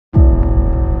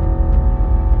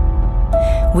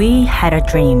We had a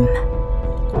dream.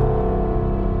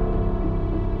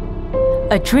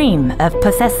 A dream of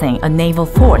possessing a naval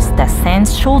force that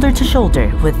stands shoulder to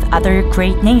shoulder with other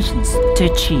great nations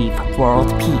to achieve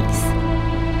world peace.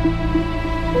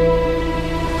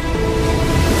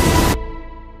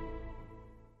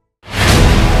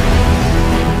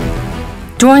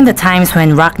 During the times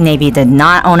when R.O.K Navy did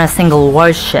not own a single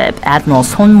warship, Admiral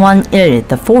Son Won-il,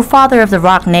 the forefather of the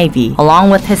R.O.K Navy, along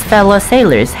with his fellow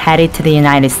sailors, headed to the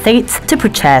United States to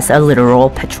purchase a literal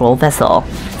patrol vessel.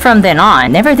 From then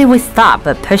on, never did we stop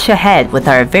but push ahead with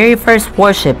our very first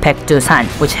warship, Baekdusan,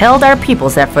 which held our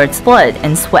people's efforts, blood,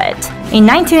 and sweat. In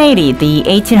 1980, the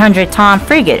 1,800-ton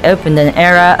frigate opened an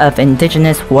era of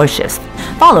indigenous warships,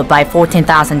 followed by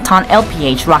 14,000-ton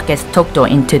LPH rocket Tokdo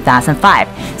in 2005,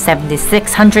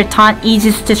 7,600-ton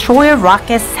Aegis destroyer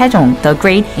rocket Sejong the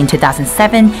Great in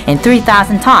 2007, and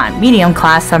 3,000-ton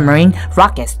medium-class submarine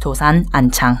rockets Tosan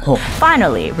and Changho.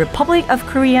 Finally, Republic of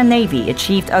Korea Navy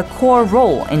achieved a core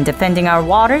role in defending our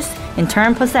waters, in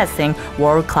turn possessing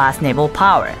world-class naval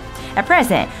power. At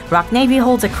present, R.O.K Navy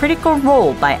holds a critical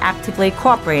role by actively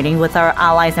cooperating with our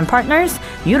allies and partners,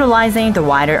 utilizing the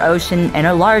wider ocean and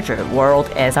a larger world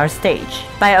as our stage.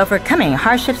 By overcoming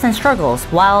hardships and struggles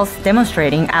whilst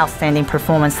demonstrating outstanding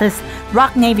performances,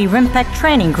 R.O.K Navy RIMPAC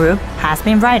Training Group has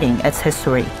been writing its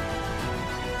history.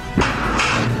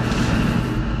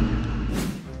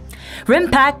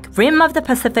 RIMPAC, Rim of the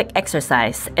Pacific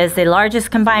exercise, is the largest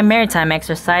combined maritime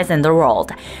exercise in the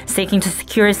world, seeking to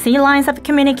secure sea lines of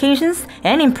communications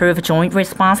and improve joint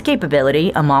response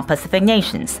capability among Pacific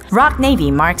nations. R.O.K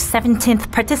Navy marks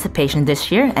 17th participation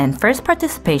this year and first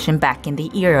participation back in the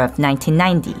year of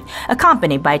 1990,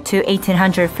 accompanied by two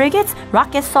 1,800 frigates,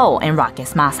 Rocket Seoul and Rocket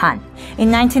Masan.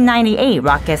 In 1998,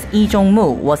 Rocket Lee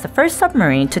Jong-mu was the first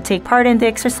submarine to take part in the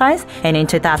exercise, and in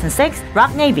 2006,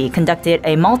 R.O.K Navy conducted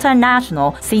a multinational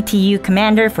CTU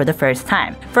commander for the first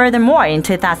time. Furthermore, in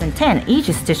 2010,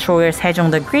 Aegis destroyer Sejong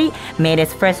the Great made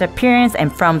its first appearance,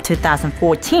 and from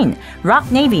 2014,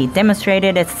 R.O.K Navy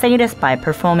demonstrated its status by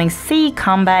performing Sea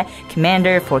Combat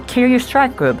Commander for Carrier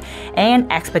Strike Group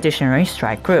and Expeditionary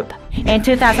Strike Group. In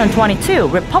 2022,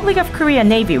 Republic of Korea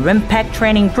Navy RIMPAC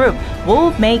Training Group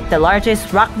will make the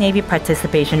largest R.O.K Navy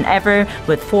participation ever,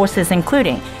 with forces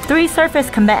including 3 surface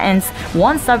combatants,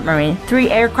 1 submarine, 3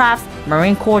 aircrafts,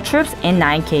 Marine Corps troops, and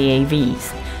 9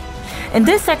 KAVs. In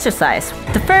this exercise,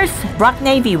 the first R.O.K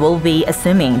Navy will be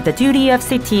assuming the duty of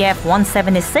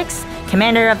CTF-176,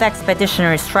 Commander of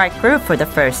Expeditionary Strike Group, for the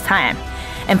first time.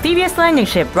 Amphibious landing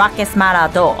ship Rocket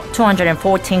Marado,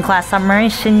 214 class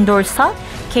submarine Shindorsa,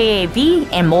 KAV,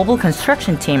 and mobile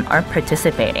construction team are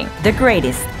participating. The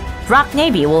greatest. R.O.K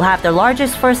Navy will have the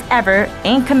largest force ever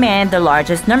and command the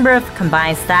largest number of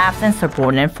combined staffs and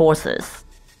subordinate forces.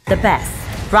 The best.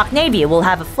 R.O.K Navy will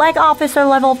have a flag officer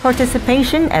level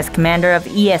participation as commander of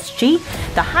ESG,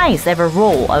 the highest ever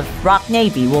role of R.O.K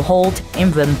Navy will hold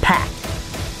in RIMPAC.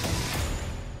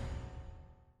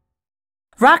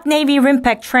 R.O.K Navy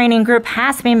RIMPAC Training Group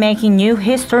has been making new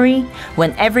history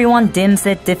when everyone deems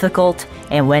it difficult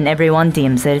and when everyone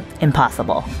deems it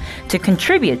impossible. To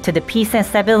contribute to the peace and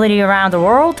stability around the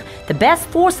world, the best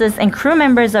forces and crew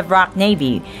members of R.O.K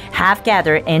Navy have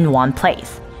gathered in one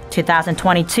place.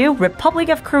 2022 Republic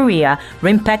of Korea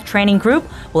RIMPAC Training Group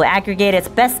will aggregate its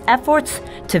best efforts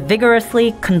to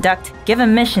vigorously conduct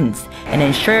given missions and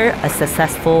ensure a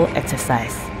successful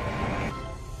exercise.